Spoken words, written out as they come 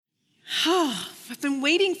Oh, I've been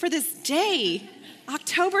waiting for this day.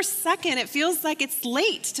 October 2nd, it feels like it's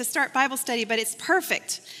late to start Bible study, but it's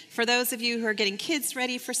perfect for those of you who are getting kids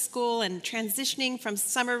ready for school and transitioning from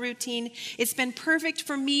summer routine. It's been perfect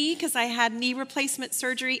for me because I had knee replacement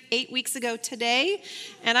surgery 8 weeks ago today,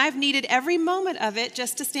 and I've needed every moment of it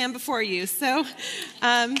just to stand before you. So,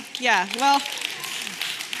 I'm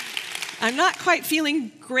not quite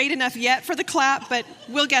feeling great enough yet for the clap, but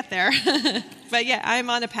we'll get there. But yeah, I'm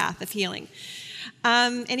on a path of healing.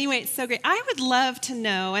 Anyway, it's so great. I would love to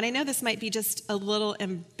know, and I know this might be just a little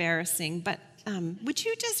embarrassing, but would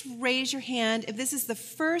you just raise your hand if this is the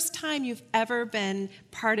first time you've ever been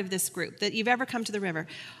part of this group, that you've ever come to the river?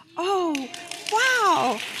 Oh,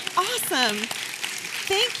 wow, awesome.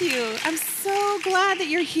 Thank you. I'm so glad that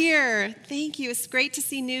you're here. Thank you. It's great to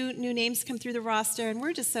see new names come through the roster, and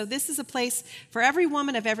this is a place for every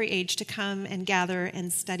woman of every age to come and gather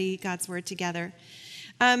and study God's Word together.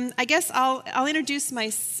 I guess I'll introduce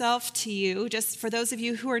myself to you, just for those of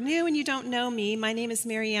you who are new and you don't know me. My name is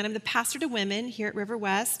Mary Ann. I'm the pastor to women here at River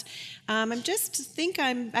West. I've just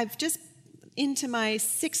into my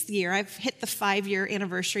 6th year. I've hit the 5-year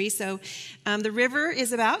anniversary. So the River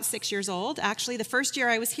is about 6 years old. Actually, the first year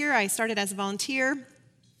I was here, I started as a volunteer.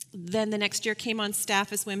 Then the next year came on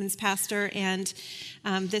staff as women's pastor. And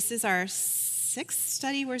this is our 6th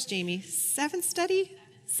study. Where's Jamie? 7th study?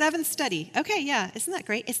 7th study. Okay, yeah, isn't that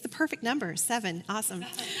great? It's the perfect number, 7. Awesome.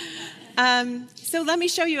 So let me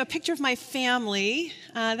show you a picture of my family.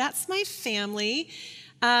 That's my family.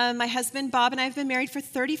 My husband, Bob, and I have been married for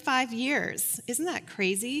 35 years. Isn't that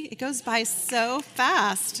crazy? It goes by so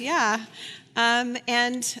fast, yeah.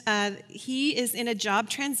 And he is in a job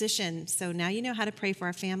transition. So now you know how to pray for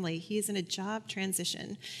our family. He is in a job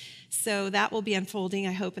transition. So that will be unfolding,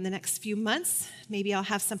 I hope, in the next few months. Maybe I'll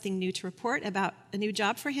have something new to report about a new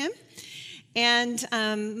job for him. And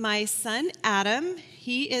my son, Adam,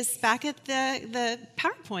 he is back at the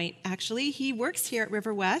PowerPoint, actually. He works here at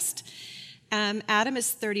River West. Adam is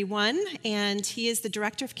 31, and he is the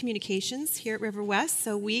director of communications here at River West.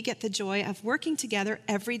 So we get the joy of working together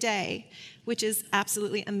every day, which is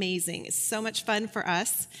absolutely amazing. It's so much fun for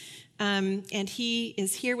us. And he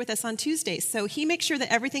is here with us on Tuesdays. So he makes sure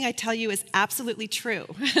that everything I tell you is absolutely true.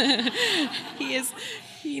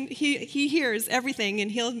 He hears everything, and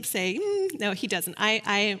he'll say, no, he doesn't.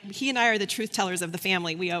 He and I are the truth tellers of the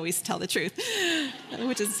family. We always tell the truth,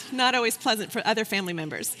 which is not always pleasant for other family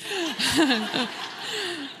members.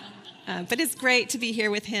 But it's great to be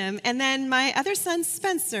here with him. And then my other son,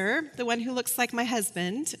 Spencer, the one who looks like my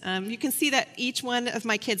husband. You can see that each one of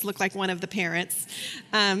my kids look like one of the parents.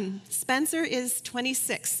 Spencer is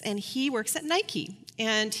 26, and he works at Nike.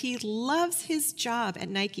 And he loves his job at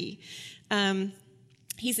Nike.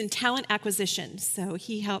 He's in talent acquisition, so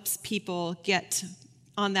he helps people get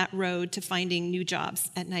on that road to finding new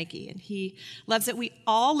jobs at Nike, and he loves it. We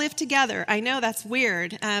all live together. I know that's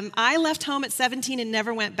weird. I left home at 17 and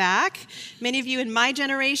never went back. Many of you in my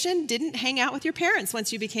generation didn't hang out with your parents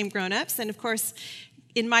once you became grown-ups, and of course,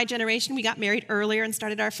 in my generation, we got married earlier and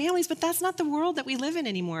started our families, but that's not the world that we live in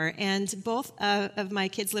anymore. And both of my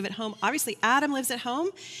kids live at home. Obviously, Adam lives at home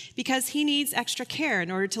because he needs extra care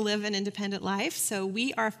in order to live an independent life. So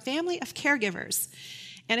we are a family of caregivers.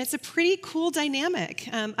 And it's a pretty cool dynamic.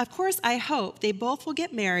 Of course, I hope they both will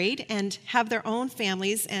get married and have their own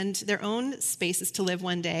families and their own spaces to live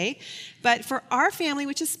one day. But for our family,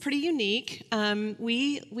 which is pretty unique,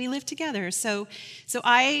 we live together. So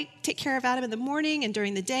I take care of Adam in the morning and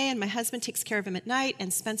during the day, and my husband takes care of him at night,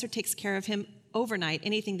 and Spencer takes care of him overnight,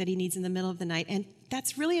 anything that he needs in the middle of the night. And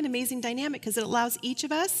that's really an amazing dynamic because it allows each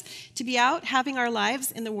of us to be out having our lives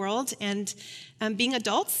in the world and being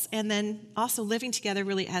adults, and then also living together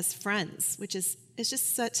really as friends, which is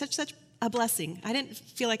just such a blessing. I didn't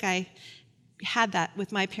feel like I had that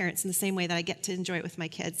with my parents in the same way that I get to enjoy it with my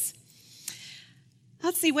kids.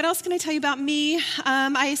 Let's see, what else can I tell you about me?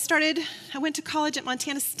 I went to college at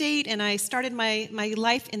Montana State, and I started my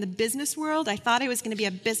life in the business world. I thought I was going to be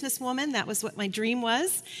a businesswoman. That was what my dream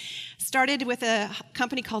was. Started with a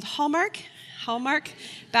company called Hallmark,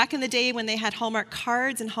 back in the day when they had Hallmark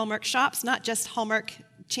cards and Hallmark shops, not just Hallmark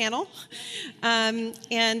Channel.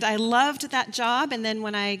 And I loved that job. And then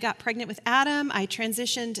when I got pregnant with Adam, I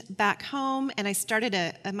transitioned back home, and I started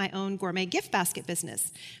my own gourmet gift basket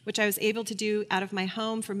business, which I was able to do out of my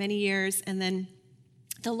home for many years. And then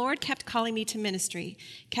the Lord kept calling me to ministry,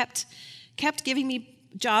 kept giving me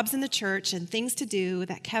jobs in the church and things to do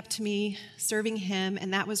that kept me serving him,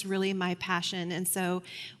 and that was really my passion. And so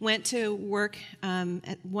went to work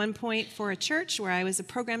at one point for a church where I was a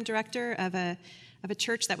program director of a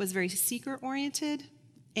church that was very seeker-oriented,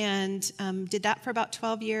 and did that for about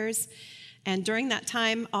 12 years. And during that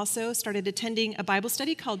time, also started attending a Bible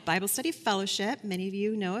study called Bible Study Fellowship. Many of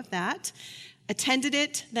you know of that. Attended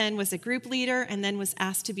it, then was a group leader, and then was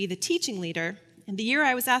asked to be the teaching leader. And the year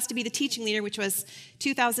I was asked to be the teaching leader, which was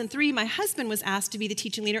 2003, my husband was asked to be the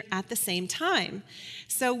teaching leader at the same time.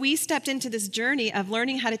 So we stepped into this journey of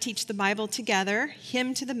learning how to teach the Bible together,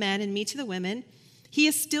 him to the men and me to the women. He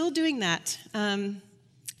is still doing that.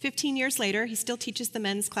 15 years later, he still teaches the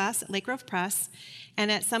men's class at Lake Grove Press.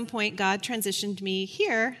 And at some point, God transitioned me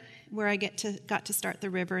here, where I got to start the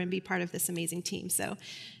river and be part of this amazing team. So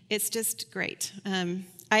it's just great.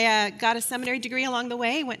 I got a seminary degree along the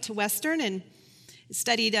way, went to Western and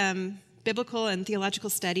studied biblical and theological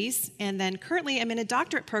studies. And then currently I'm in a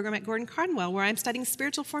doctorate program at Gordon Conwell where I'm studying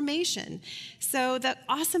spiritual formation. So the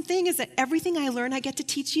awesome thing is that everything I learn, I get to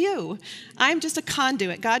teach you. I'm just a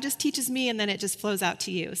conduit. God just teaches me and then it just flows out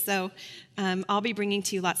to you. So I'll be bringing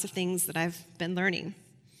to you lots of things that I've been learning.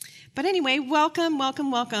 But anyway, welcome,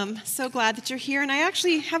 welcome, welcome. So glad that you're here. And I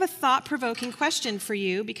actually have a thought-provoking question for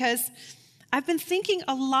you because I've been thinking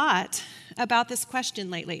a lot about this question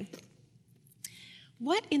lately.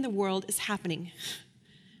 What in the world is happening?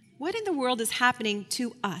 What in the world is happening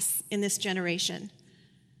to us in this generation?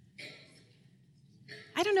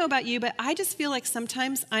 I don't know about you, but I just feel like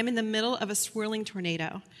sometimes I'm in the middle of a swirling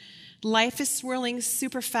tornado. Life is swirling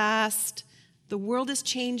super fast. The world is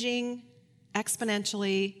changing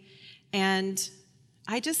exponentially. And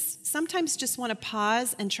I just sometimes just want to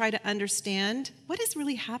pause and try to understand what is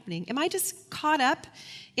really happening. Am I just caught up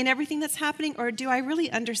in everything that's happening, or do I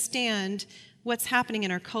really understand what's happening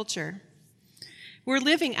in our culture? We're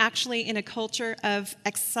living actually in a culture of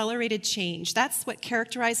accelerated change. That's what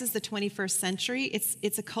characterizes the 21st century.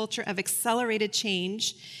 It's a culture of accelerated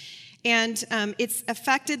change, and it's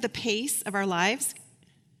affected the pace of our lives.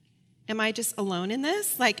 Am I just alone in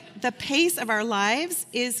this? Like, the pace of our lives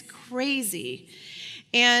is crazy.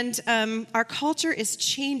 And our culture is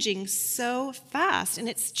changing so fast, and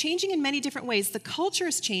it's changing in many different ways. The culture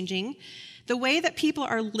is changing. The way that people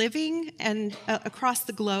are living and across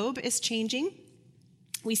the globe is changing.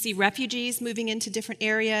 We see refugees moving into different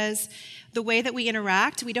areas. The way that we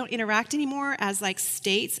interact, we don't interact anymore as like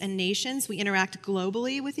states and nations. We interact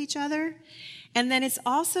globally with each other. And then it's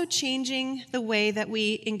also changing the way that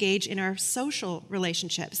we engage in our social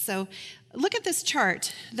relationships. So look at this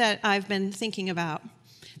chart that I've been thinking about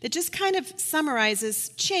that just kind of summarizes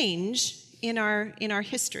change in our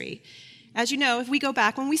history. As you know, if we go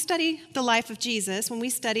back, when we study the life of Jesus, when we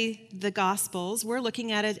study the Gospels, we're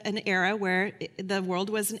looking at an era where the world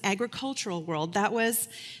was an agricultural world.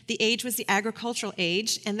 The age was the agricultural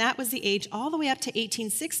age, and that was the age all the way up to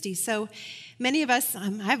 1860. So many of us, I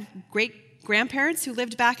have great-grandparents who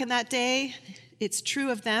lived back in that day. It's true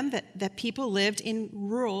of them that people lived in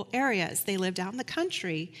rural areas. They lived out in the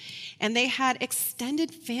country, and they had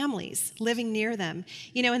extended families living near them.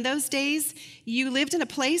 You know, in those days, you lived in a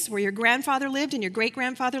place where your grandfather lived, and your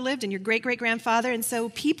great-grandfather lived, and your great-great-grandfather, and so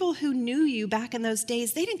people who knew you back in those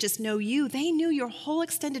days, they didn't just know you, they knew your whole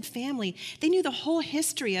extended family. They knew the whole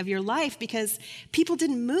history of your life because people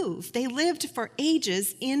didn't move. They lived for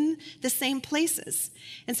ages in the same places.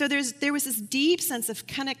 And so there was this deep sense of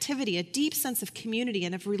connectivity, a deep sense of community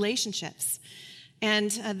and of relationships. And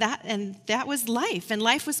that was life. And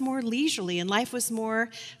life was more leisurely, and life was more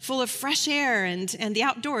full of fresh air and the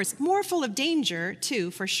outdoors, more full of danger too,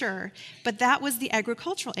 for sure. But that was the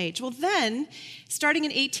agricultural age. Well, then, starting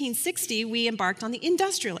in 1860, we embarked on the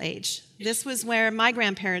industrial age. This was where my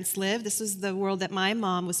grandparents lived. This was the world that my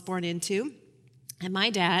mom was born into, and my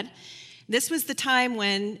dad. This was the time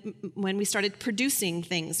when we started producing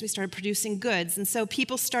things. We started producing goods. And so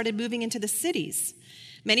people started moving into the cities.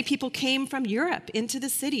 Many people came from Europe into the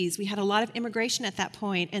cities. We had a lot of immigration at that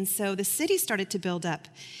point. And so the cities started to build up.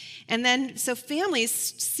 And then, so families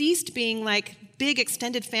ceased being like big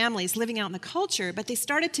extended families living out in the culture, but they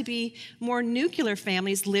started to be more nuclear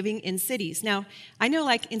families living in cities. Now, I know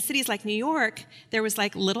like in cities like New York, there was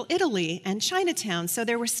like Little Italy and Chinatown. So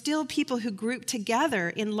there were still people who grouped together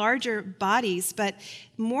in larger bodies, but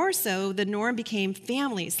more so the norm became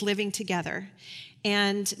families living together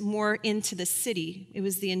and more into the city. It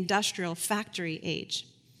was the industrial factory age.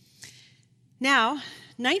 Now,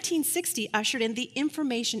 1960 ushered in the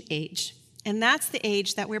information age. And that's the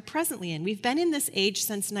age that we're presently in. We've been in this age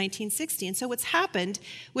since 1960. And so what's happened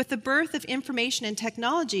with the birth of information and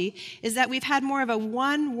technology is that we've had more of a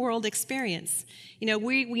one-world experience. You know,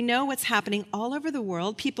 we know what's happening all over the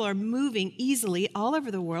world. People are moving easily all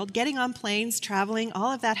over the world, getting on planes, traveling.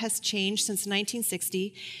 All of that has changed since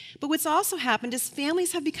 1960. But what's also happened is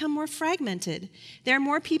families have become more fragmented. There are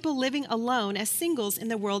more people living alone as singles in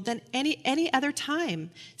the world than any other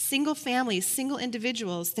time. Single families, single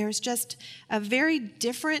individuals. There's just a very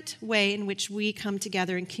different way in which we come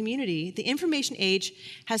together in community. The information age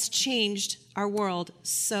has changed our world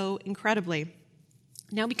so incredibly.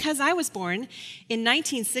 Now, because I was born in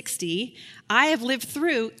 1960, I've lived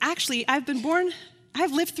through, my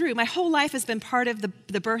whole life has been part of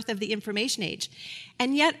the birth of the information age.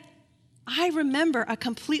 And yet, I remember a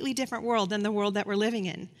completely different world than the world that we're living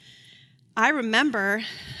in. I remember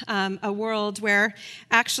a world where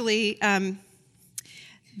actually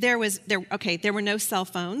there were no cell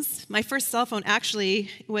phones. My first cell phone actually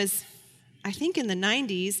was, I think, in the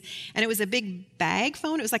 90s, and it was a big bag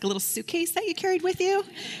phone. It was like a little suitcase that you carried with you,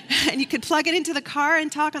 and you could plug it into the car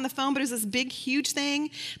and talk on the phone, but it was this big, huge thing.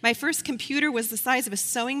 My first computer was the size of a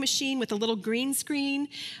sewing machine with a little green screen.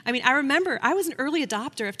 I mean, I remember I was an early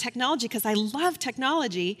adopter of technology because I love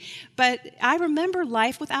technology, but I remember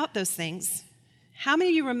life without those things. How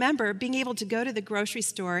many of you remember being able to go to the grocery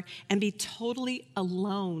store and be totally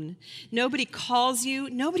alone? Nobody calls you.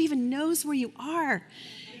 Nobody even knows where you are.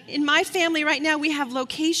 In my family right now, we have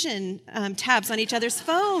location tabs on each other's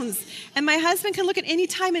phones. And my husband can look at any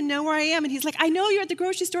time and know where I am. And he's like, I know you're at the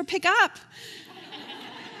grocery store, pick up.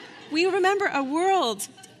 I remember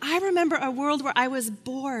a world where I was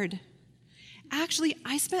bored. Actually,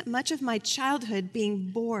 I spent much of my childhood being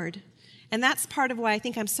bored. And that's part of why I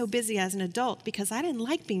think I'm so busy as an adult, because I didn't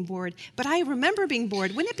like being bored. But I remember being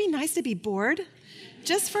bored. Wouldn't it be nice to be bored?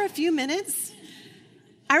 Just for a few minutes?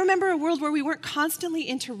 I remember a world where we weren't constantly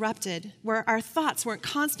interrupted, where our thoughts weren't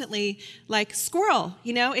constantly like squirrel,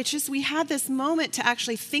 you know? It's just we had this moment to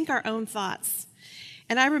actually think our own thoughts.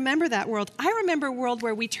 And I remember that world. I remember a world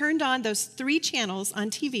where we turned on those 3 channels on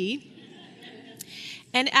TV,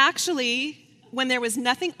 and actually, when there was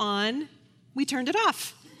nothing on, we turned it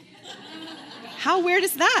off. How weird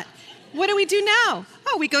is that? What do we do now?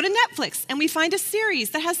 Oh, we go to Netflix, and we find a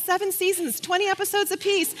series that has 7 seasons, 20 episodes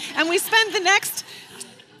apiece, and we spend the next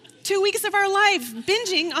 2 weeks of our life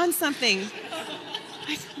binging on something.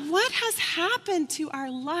 Like, what has happened to our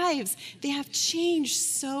lives? They have changed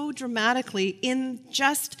so dramatically in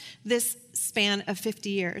just this span of 50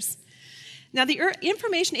 years. Now, the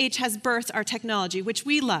information age has birthed our technology, which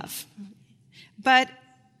we love. But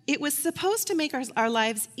it was supposed to make our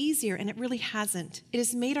lives easier, and it really hasn't. It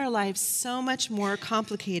has made our lives so much more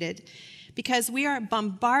complicated because we are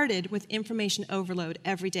bombarded with information overload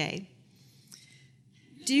every day.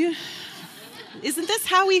 Isn't this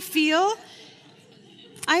how we feel?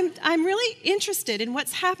 I'm really interested in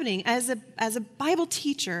what's happening as a Bible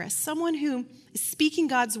teacher, as someone who is speaking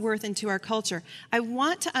God's word into our culture. I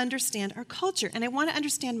want to understand our culture, and I want to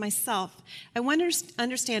understand myself. I want to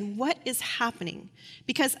understand what is happening,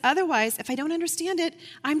 because otherwise, if I don't understand it,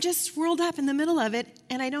 I'm just swirled up in the middle of it,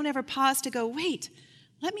 and I don't ever pause to go, wait,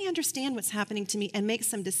 let me understand what's happening to me and make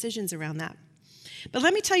some decisions around that. But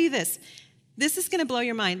let me tell you this. This is going to blow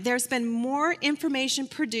your mind. There's been more information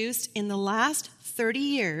produced in the last 30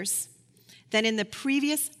 years than in the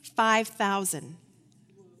previous 5,000.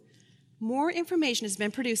 More information has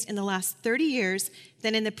been produced in the last 30 years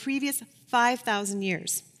than in the previous 5,000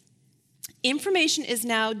 years. Information is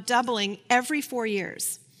now doubling every 4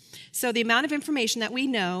 years. So the amount of information that we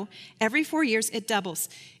know, every 4 years, it doubles.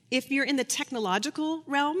 If you're in the technological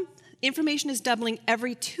realm, information is doubling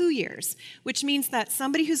every 2 years, which means that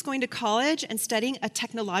somebody who's going to college and studying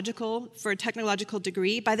for a technological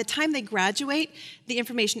degree, by the time they graduate, the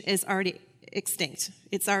information is already extinct.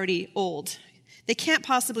 It's already old. They can't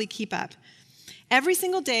possibly keep up. Every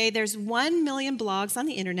single day, there's 1 million blogs on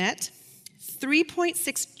the internet,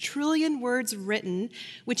 3.6 trillion words written,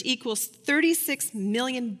 which equals 36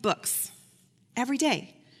 million books every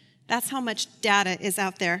day. That's how much data is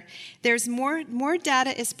out there. There's more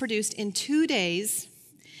data is produced in 2 days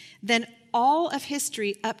than all of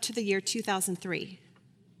history up to the year 2003.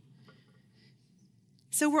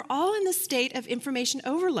 So we're all in the state of information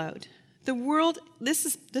overload. The world,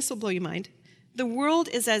 this will blow your mind. The world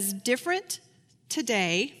is as different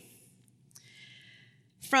today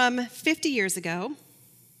from 50 years ago.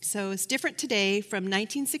 So it's different today from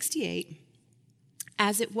 1968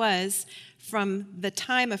 as it was from the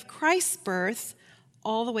time of Christ's birth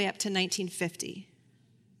all the way up to 1950.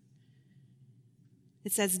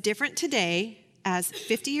 It's as different today as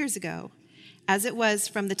 50 years ago. as it was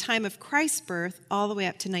from the time of Christ's birth all the way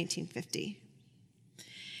up to 1950.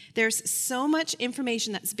 There's so much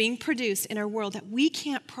information that's being produced in our world that we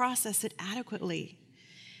can't process it adequately.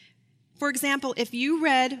 For example, if you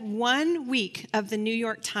read 1 week of the New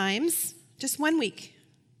York Times, just 1 week,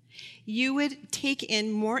 you would take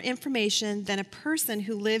in more information than a person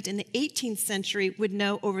who lived in the 18th century would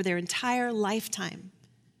know over their entire lifetime,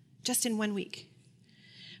 just in 1 week.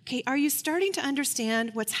 Okay, are you starting to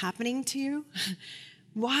understand what's happening to you?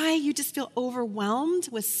 Why you just feel overwhelmed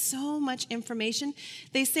with so much information?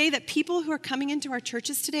 They say that people who are coming into our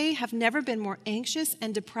churches today have never been more anxious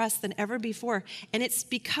and depressed than ever before. And it's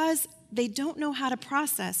because they don't know how to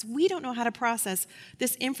process, we don't know how to process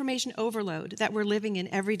this information overload that we're living in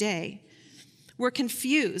every day. We're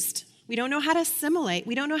confused. We don't know how to assimilate.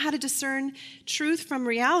 We don't know how to discern truth from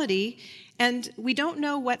reality. And we don't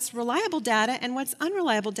know what's reliable data and what's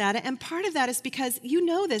unreliable data. And part of that is because you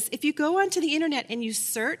know this. If you go onto the internet and you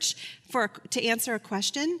search to answer a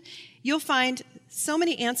question, you'll find so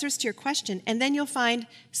many answers to your question, and then you'll find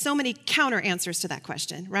so many counter answers to that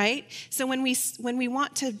question, right? So when we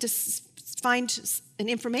want to find an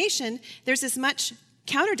information, there's as much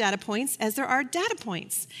counter data points as there are data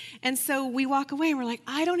points. And so we walk away and we're like,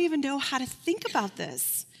 I don't even know how to think about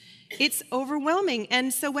this. It's overwhelming.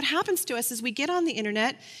 And so what happens to us is we get on the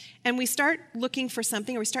internet and we start looking for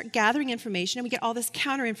something, or we start gathering information, and we get all this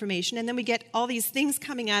counter information, and then we get all these things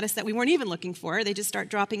coming at us that we weren't even looking for. They just start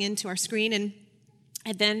dropping into our screen, and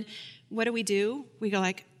then what do? We go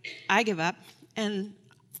like, I give up. And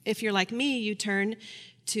if you're like me, you turn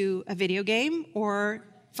to a video game or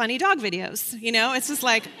funny dog videos. You know, it's just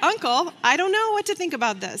like, Uncle, I don't know what to think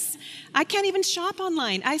about this. I can't even shop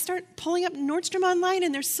online. I start pulling up Nordstrom online,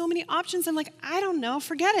 and there's so many options. I'm like, I don't know,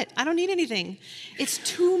 forget it. I don't need anything. It's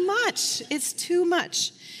too much. It's too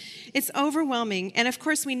much. It's overwhelming. And of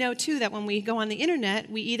course, we know too that when we go on the internet,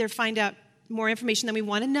 we either find out more information than we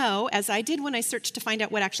want to know, as I did when I searched to find out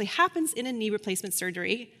what actually happens in a knee replacement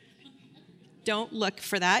surgery. Don't look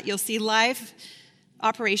for that. You'll see live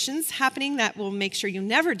operations happening that will make sure you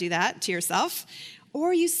never do that to yourself.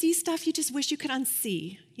 Or you see stuff you just wish you could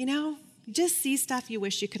unsee, you know? You just see stuff you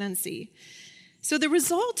wish you could unsee. So the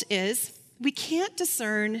result is we can't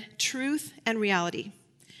discern truth and reality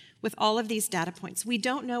with all of these data points. We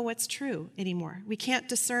don't know what's true anymore. We can't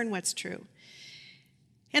discern what's true.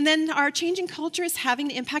 And then our changing culture is having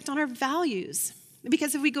an impact on our values.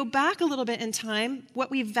 Because if we go back a little bit in time, what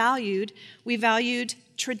we valued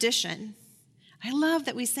tradition. I love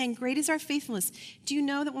that we sang, "Great is our faithfulness." Do you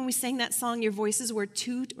know that when we sang that song, your voices were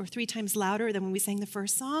 2 or 3 times louder than when we sang the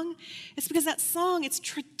first song? It's because that song, it's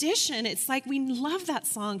tradition. It's like we love that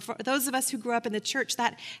song. For those of us who grew up in the church,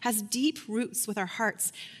 that has deep roots with our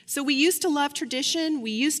hearts. So we used to love tradition. We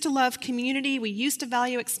used to love community. We used to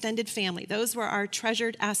value extended family. Those were our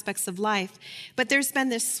treasured aspects of life. But there's been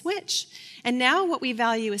this switch. And now what we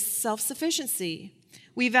value is self-sufficiency.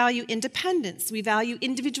 We value independence. We value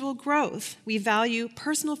individual growth. We value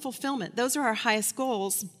personal fulfillment. Those are our highest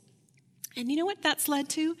goals. And you know what that's led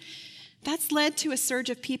to? That's led to a surge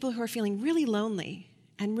of people who are feeling really lonely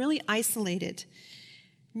and really isolated,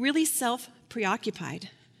 really self-preoccupied.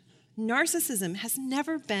 Narcissism has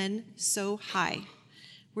never been so high.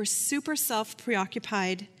 We're super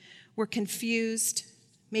self-preoccupied. We're confused.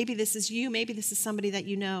 Maybe this is you. Maybe this is somebody that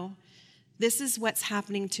you know. This is what's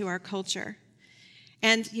happening to our culture.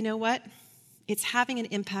 And you know what? It's having an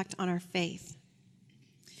impact on our faith.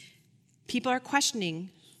 People are questioning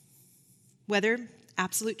whether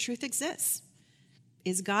absolute truth exists.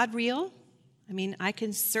 Is God real? I mean, I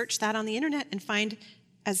can search that on the internet and find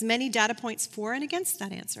as many data points for and against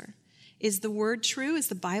that answer. Is the word true? Is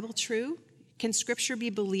the Bible true? Can Scripture be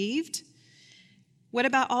believed? What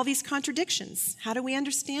about all these contradictions? How do we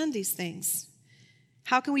understand these things?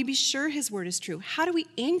 How can we be sure His word is true? How do we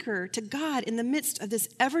anchor to God in the midst of this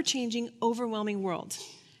ever-changing, overwhelming world?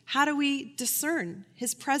 How do we discern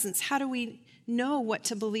His presence? How do we know what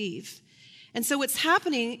to believe? And so what's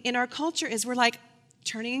happening in our culture is we're like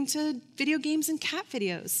turning to video games and cat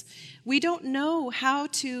videos. We don't know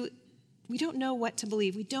what to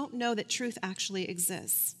believe. We don't know that truth actually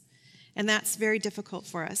exists. And that's very difficult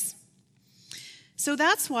for us. So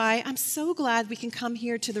that's why I'm so glad we can come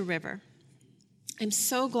here to the river. I'm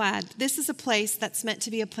so glad. This is a place that's meant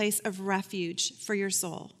to be a place of refuge for your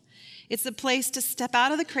soul. It's a place to step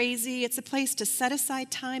out of the crazy. It's a place to set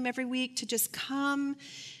aside time every week to just come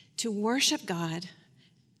to worship God,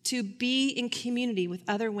 to be in community with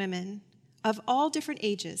other women of all different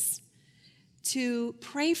ages, to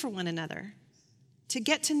pray for one another, to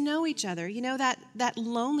get to know each other. You know, that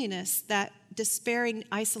loneliness that despairing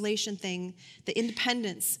isolation thing, the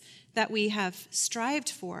independence that we have strived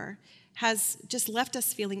for, has just left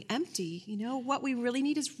us feeling empty. What we really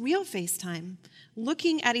need is real FaceTime,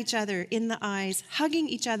 looking at each other in the eyes, hugging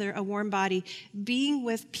each other, a warm body, being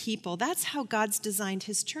with people. That's how God's designed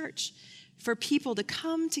his church, for people to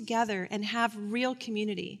come together and have real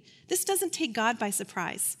community. This doesn't take God by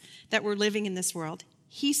surprise that we're living in this world.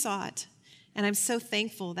 He saw it, and I'm so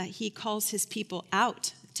thankful that he calls his people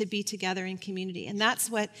out to be together in community. And that's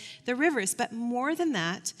what the river is. But more than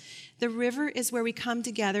that, the river is where we come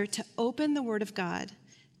together to open the Word of God,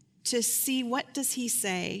 to see what does he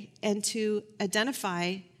say, and to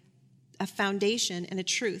identify a foundation and a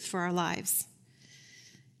truth for our lives.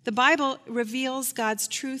 The Bible reveals God's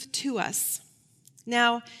truth to us.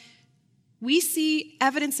 Now, we see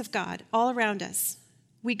evidence of God all around us.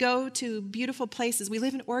 We go to beautiful places. We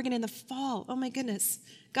live in Oregon in the fall. Oh my goodness.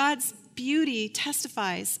 God's beauty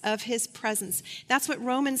testifies of his presence. That's what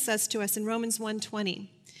Romans says to us in Romans 1:20.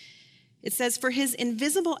 It says, "For his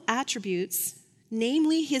invisible attributes,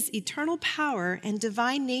 namely his eternal power and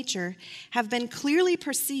divine nature, have been clearly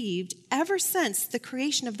perceived ever since the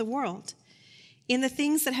creation of the world in the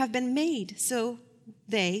things that have been made, so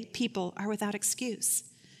they, people, are without excuse."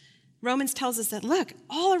 Romans tells us that, look,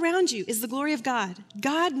 all around you is the glory of God.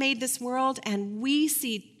 God made this world, and we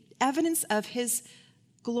see evidence of his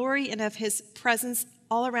glory and of his presence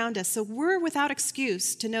all around us. So we're without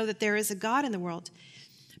excuse to know that there is a God in the world.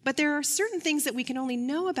 But there are certain things that we can only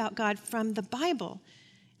know about God from the Bible.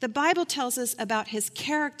 The Bible tells us about his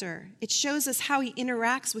character. It shows us how he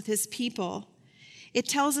interacts with his people. It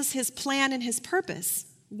tells us his plan and his purpose.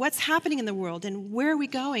 What's happening in the world, and where are we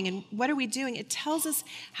going, and what are we doing? It tells us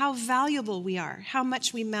how valuable we are, how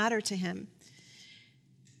much we matter to him.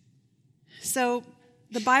 So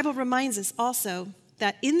the Bible reminds us also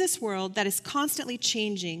that in this world that is constantly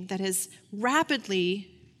changing, that is rapidly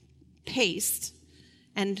paced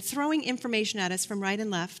and throwing information at us from right and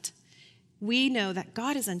left, we know that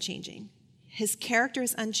God is unchanging. His character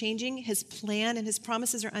is unchanging. His plan and his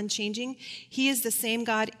promises are unchanging. He is the same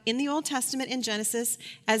God in the Old Testament in Genesis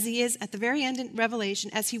as he is at the very end in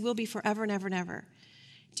Revelation, as he will be forever and ever and ever.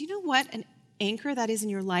 Do you know what an anchor that is in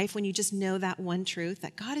your life when you just know that one truth,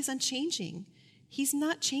 that God is unchanging? He's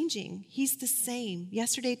not changing. He's the same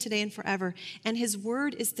yesterday, today, and forever. And his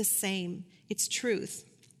word is the same. It's truth.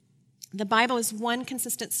 The Bible is one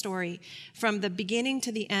consistent story from the beginning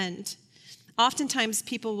to the end. Oftentimes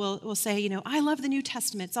people will say, I love the New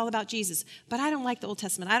Testament. It's all about Jesus. But I don't like the Old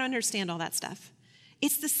Testament. I don't understand all that stuff.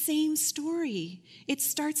 It's the same story. It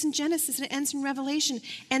starts in Genesis and it ends in Revelation.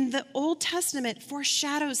 And the Old Testament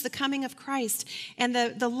foreshadows the coming of Christ. And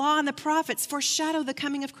the law and the prophets foreshadow the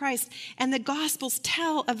coming of Christ. And the Gospels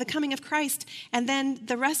tell of the coming of Christ. And then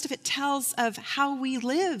the rest of it tells of how we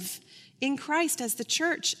live in Christ as the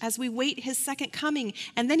church, as we wait his second coming.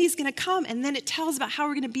 And then he's going to come, and then it tells about how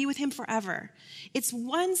we're going to be with him forever. It's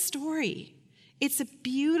one story. It's a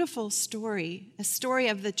beautiful story, a story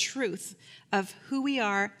of the truth of who we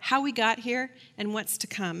are, how we got here, and what's to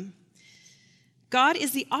come. God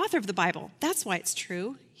is the author of the Bible. That's why it's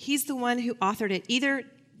true. He's the one who authored it. Either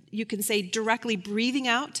you can say directly breathing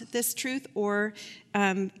out this truth or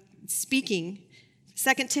speaking.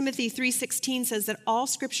 2 Timothy 3:16 says that all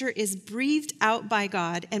scripture is breathed out by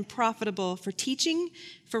God and profitable for teaching,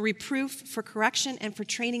 for reproof, for correction, and for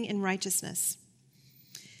training in righteousness.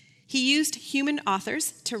 He used human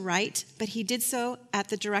authors to write, but he did so at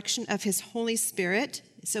the direction of his Holy Spirit.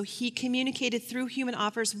 So he communicated through human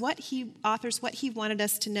authors what he wanted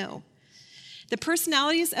us to know. The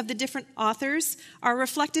personalities of the different authors are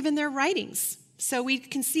reflective in their writings. So we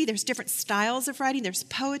can see there's different styles of writing. There's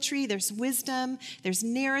poetry, there's wisdom, there's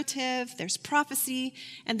narrative, there's prophecy,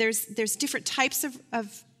 and there's different types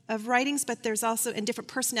of writings, but there's also, and different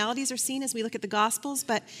personalities are seen as we look at the Gospels,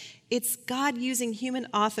 but it's God using human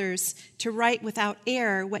authors to write without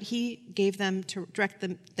error what he gave them to direct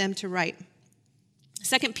them to write.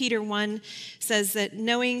 2 Peter 1 says that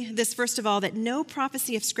knowing this, first of all, that no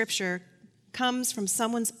prophecy of Scripture comes from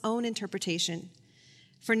someone's own interpretation.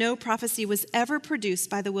 For no prophecy was ever produced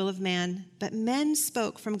by the will of man, but men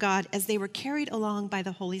spoke from God as they were carried along by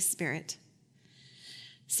the Holy Spirit.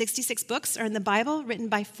 66 books are in the Bible, written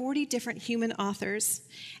by 40 different human authors.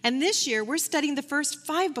 And this year, we're studying the first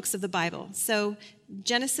 5 books of the Bible. So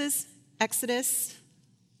Genesis, Exodus,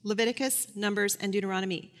 Leviticus, Numbers, and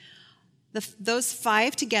Deuteronomy. Those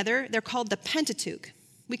 5 together, they're called the Pentateuch.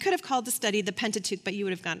 We could have called the study the Pentateuch, but you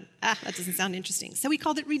would have gone, that doesn't sound interesting. So we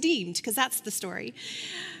called it Redeemed, because that's the story.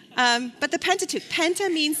 But the Pentateuch,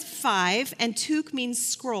 Penta means 5, and Tuch means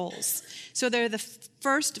scrolls. So they're the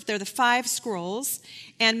 5 scrolls,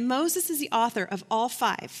 and Moses is the author of all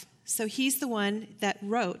 5. So he's the one that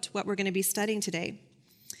wrote what we're going to be studying today.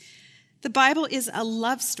 The Bible is a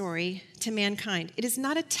love story to mankind. It is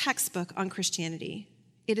not a textbook on Christianity.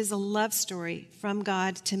 It is a love story from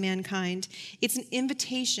God to mankind. It's an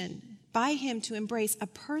invitation by him to embrace a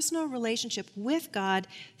personal relationship with God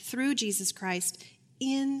through Jesus Christ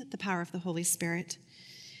in the power of the Holy Spirit.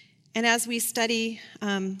 And as we study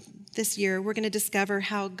this year, we're going to discover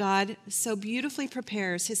how God so beautifully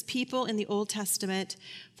prepares his people in the Old Testament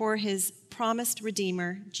for his promised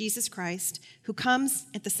Redeemer, Jesus Christ, who comes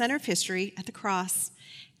at the center of history at the cross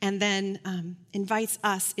and then invites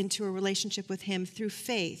us into a relationship with him through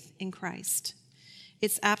faith in Christ.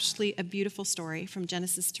 It's actually a beautiful story from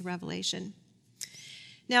Genesis to Revelation.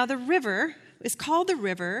 Now, the river is called the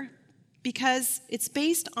river because it's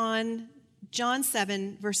based on John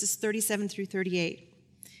 7, verses 37 through 38.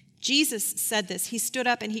 Jesus said this. He stood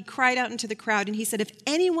up and he cried out into the crowd and he said, "If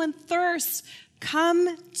anyone thirsts,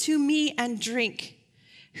 come to me and drink.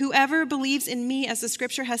 Whoever believes in me, as the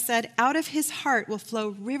scripture has said, out of his heart will flow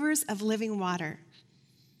rivers of living water."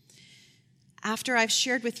 After I've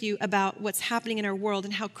shared with you about what's happening in our world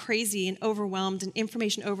and how crazy and overwhelmed and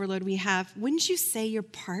information overload we have, wouldn't you say you're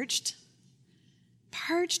parched?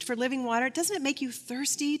 Parched for living water? Doesn't it make you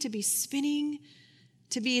thirsty to be spinning,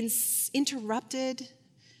 to be interrupted,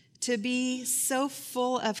 to be so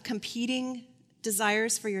full of competing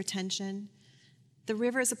desires for your attention? The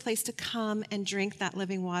river is a place to come and drink that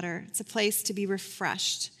living water. It's a place to be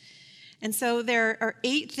refreshed. And so there are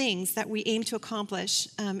 8 things that we aim to accomplish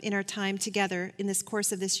in our time together in this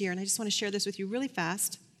course of this year. And I just want to share this with you really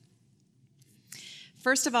fast.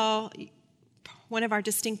 First of all, one of our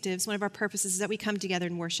distinctives, one of our purposes is that we come together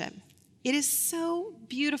and worship. It is so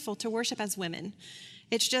beautiful to worship as women.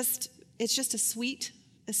 It's just a sweet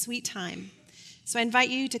time. So I invite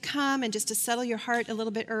you to come and just to settle your heart a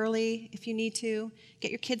little bit early if you need to.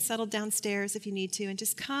 Get your kids settled downstairs if you need to, and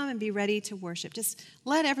just come and be ready to worship. Just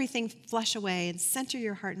let everything flush away and center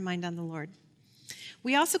your heart and mind on the Lord.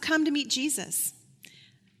 We also come to meet Jesus.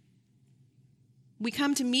 We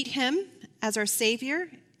come to meet him as our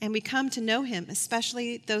Savior, and we come to know him,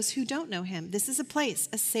 especially those who don't know him. This is a place,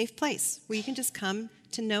 a safe place, where you can just come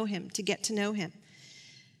to know him, to get to know him.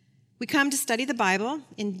 We come to study the Bible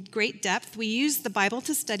in great depth. We use the Bible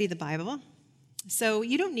to study the Bible. So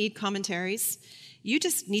you don't need commentaries. You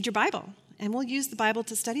just need your Bible, and we'll use the Bible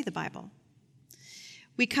to study the Bible.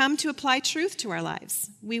 We come to apply truth to our lives.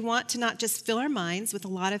 We want to not just fill our minds with a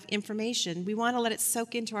lot of information. We want to let it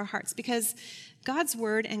soak into our hearts because God's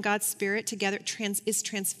word and God's spirit together is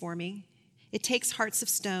transforming. It takes hearts of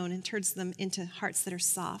stone and turns them into hearts that are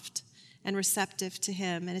soft and receptive to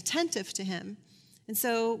him and attentive to him. And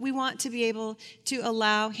so we want to be able to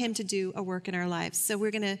allow him to do a work in our lives. So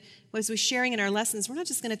we're going to, as we're sharing in our lessons, we're not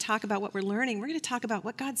just going to talk about what we're learning. We're going to talk about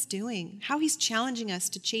what God's doing, how he's challenging us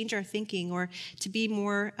to change our thinking or to be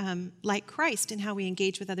more like Christ in how we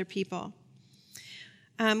engage with other people.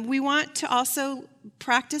 We want to also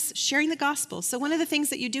practice sharing the gospel. So one of the things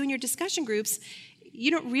that you do in your discussion groups,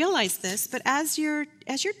 you don't realize this, but as you're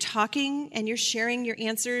talking and you're sharing your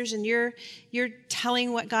answers and you're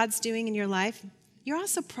telling what God's doing in your life, you're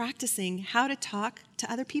also practicing how to talk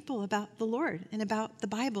to other people about the Lord and about the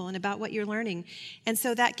Bible and about what you're learning. And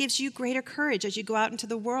so that gives you greater courage as you go out into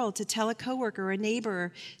the world to tell a coworker or a neighbor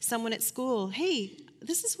or someone at school, hey,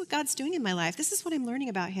 this is what God's doing in my life. This is what I'm learning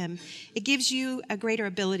about him. It gives you a greater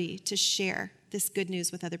ability to share this good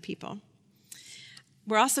news with other people.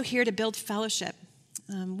 We're also here to build fellowship.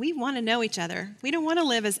 We want to know each other. We don't want to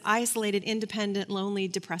live as isolated, independent, lonely,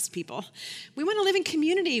 depressed people. We want to live in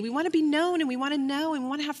community. We want to be known, and we want to know, and we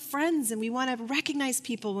want to have friends, and we want to recognize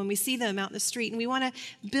people when we see them out in the street. And we want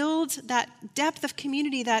to build that depth of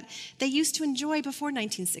community that they used to enjoy before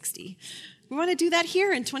 1960. We want to do that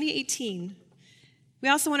here in 2018. We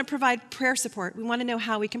also want to provide prayer support. We want to know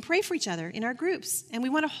how we can pray for each other in our groups. And we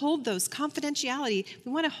want to hold those confidentiality.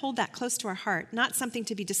 We want to hold that close to our heart, not something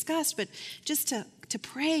to be discussed, but just to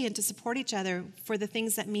pray and to support each other for the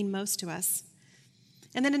things that mean most to us.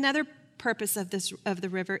 And then another purpose of the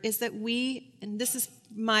river is that we, and this is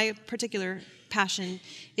my particular passion,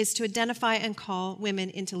 is to identify and call women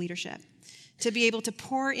into leadership, to be able to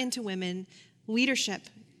pour into women leadership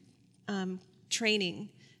training,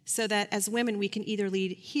 so that as women we can either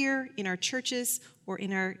lead here in our churches or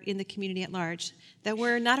in the community at large, that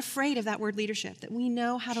we're not afraid of that word leadership, that we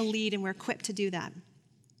know how to lead and we're equipped to do that.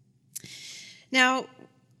 Now,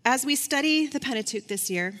 as we study the Pentateuch this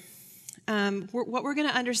year, what we're going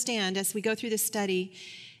to understand as we go through this study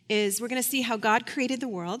is we're going to see how God created the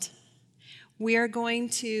world. We are going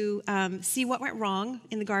to see what went wrong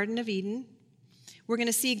in the Garden of Eden. We're going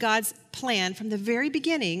to see God's plan from the very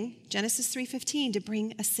beginning, Genesis 3:15, to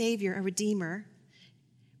bring a Savior, a Redeemer.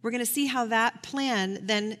 We're going to see how that plan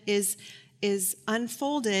then is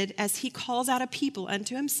unfolded as he calls out a people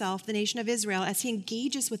unto himself, the nation of Israel, as he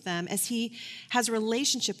engages with them, as he has a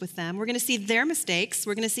relationship with them. We're going to see their mistakes.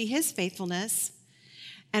 We're going to see his faithfulness.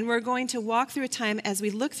 And we're going to walk through a time as we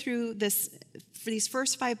look through this, for these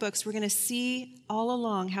first 5 books, we're going to see all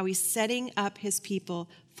along how he's setting up his people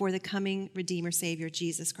for the coming Redeemer, Savior,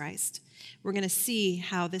 Jesus Christ. We're going to see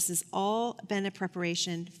how this has all been a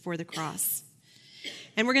preparation for the cross.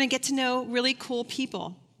 And we're going to get to know really cool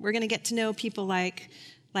people. We're going to get to know people like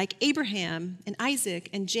Abraham and Isaac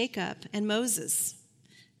and Jacob and Moses,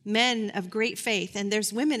 men of great faith. And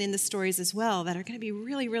there's women in the stories as well that are going to be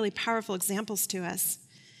really, really powerful examples to us.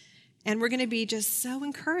 And we're going to be just so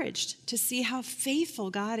encouraged to see how faithful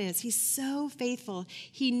God is. He's so faithful.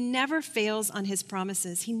 He never fails on his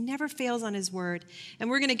promises. He never fails on his word. And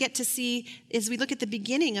we're going to get to see, as we look at the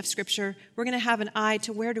beginning of Scripture, we're going to have an eye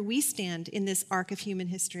to where do we stand in this arc of human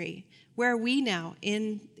history? Where are we now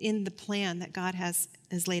in the plan that God has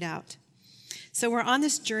laid out? So we're on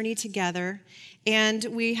this journey together, and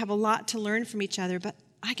we have a lot to learn from each other. But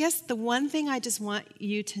I guess the one thing I just want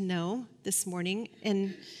you to know this morning,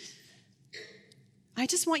 and I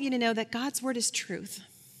just want you to know that God's word is truth.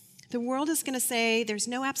 The world is going to say there's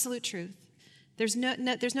no absolute truth. There's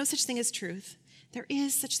no such thing as truth. There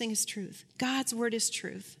is such thing as truth. God's word is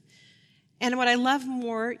truth. And what I love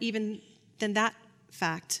more even than that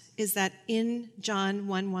fact is that in John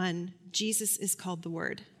 1:1, Jesus is called the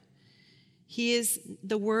Word. He is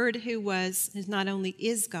the Word who not only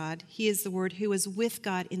is God, he is the Word who was with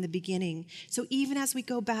God in the beginning. So even as we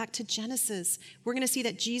go back to Genesis, we're going to see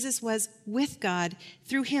that Jesus was with God.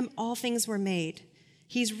 Through him, all things were made.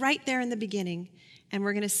 He's right there in the beginning. And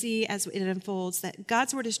we're going to see as it unfolds that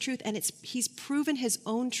God's Word is truth, and he's proven his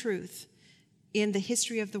own truth in the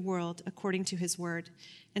history of the world according to his Word.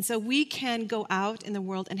 And so we can go out in the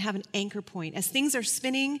world and have an anchor point. As things are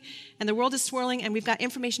spinning and the world is swirling and we've got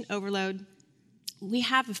information overload, we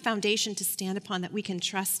have a foundation to stand upon that we can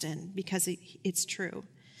trust in because it's true.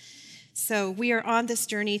 So we are on this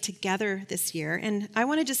journey together this year. And I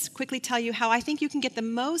want to just quickly tell you how I think you can get the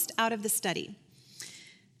most out of the study.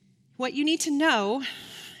 What you need to know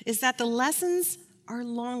is that the lessons are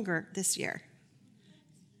longer this year.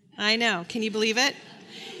 I know. Can you believe it?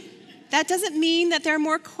 That doesn't mean that there are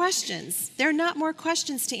more questions. There are not more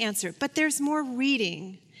questions to answer, but there's more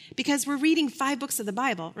reading. Because we're reading 5 books of the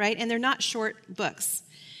Bible, right? And they're not short books.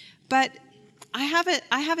 But I have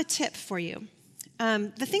a tip for you.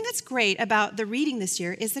 The thing that's great about the reading this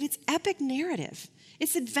year is that it's epic narrative.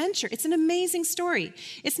 It's adventure. It's an amazing story.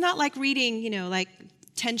 It's not like reading, like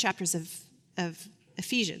 10 chapters of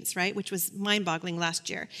Ephesians, right? Which was mind-boggling last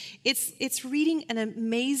year. It's reading an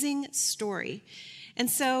amazing story. And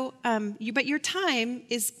so, but your time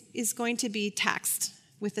is going to be taxed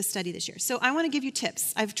with the study this year. So I want to give you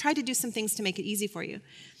tips. I've tried to do some things to make it easy for you.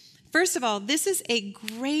 First of all, this is a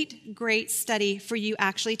great, great study for you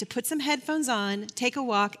actually to put some headphones on, take a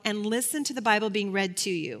walk, and listen to the Bible being read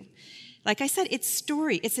to you. Like I said, it's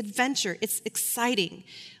story, it's adventure, it's exciting.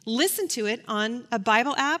 Listen to it on a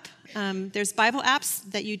Bible app. There's Bible apps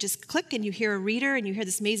that you just click and you hear a reader and you hear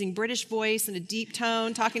this amazing British voice and a deep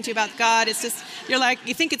tone talking to you about God. It's just,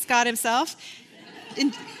 you think it's God himself.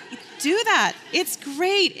 And do that. It's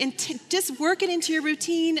great. And just work it into your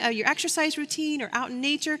routine, your exercise routine, or out in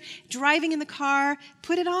nature, driving in the car.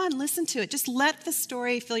 Put it on. Listen to it. Just let the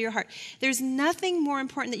story fill your heart. There's nothing more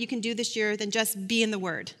important that you can do this year than just be in the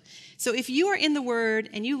Word. So if you are in the Word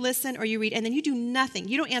and you listen or you read and then you do nothing,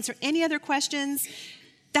 you don't answer any other questions,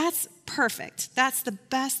 that's perfect. That's the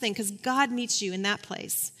best thing because God meets you in that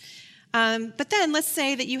place. But then let's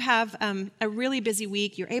say that you have a really busy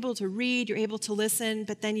week. You're able to read, you're able to listen,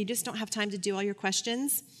 but then you just don't have time to do all your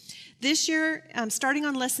questions. This year, starting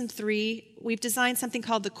on lesson 3, we've designed something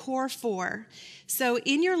called the Core 4. So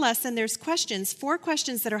in your lesson, there's 4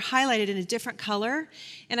 questions that are highlighted in a different color.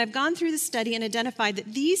 And I've gone through the study and identified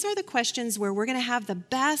that these are the questions where we're going to have the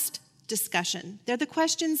best discussion. They're the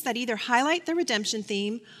questions that either highlight the redemption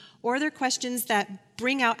theme or they're questions that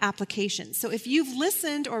bring out applications. So if you've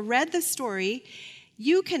listened or read the story,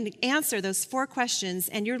 you can answer those 4 questions,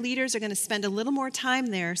 and your leaders are going to spend a little more time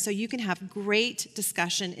there so you can have great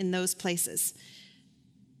discussion in those places.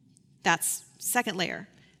 That's second layer.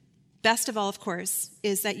 Best of all, of course,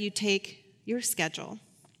 is that you take your schedule,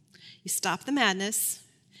 you stop the madness,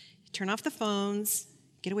 you turn off the phones,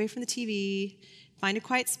 get away from the TV, find a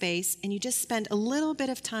quiet space, and you just spend a little bit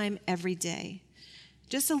of time every day.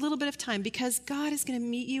 Just a little bit of time, because God is going to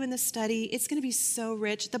meet you in the study. It's going to be so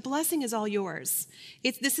rich. The blessing is all yours.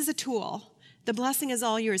 This is a tool. The blessing is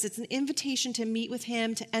all yours. It's an invitation to meet with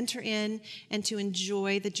him, to enter in, and to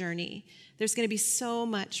enjoy the journey. There's going to be so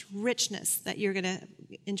much richness that you're going to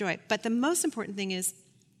enjoy. But the most important thing is,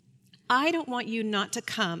 I don't want you not to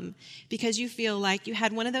come because you feel like you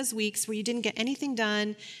had one of those weeks where you didn't get anything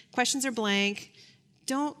done, questions are blank.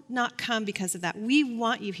 Don't not come because of that. We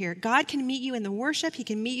want you here. God can meet you in the worship. He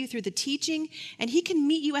can meet you through the teaching, and he can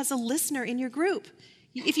meet you as a listener in your group.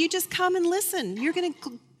 If you just come and listen, you're going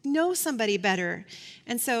to know somebody better.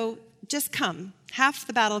 And so just come. Half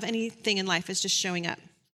the battle of anything in life is just showing up.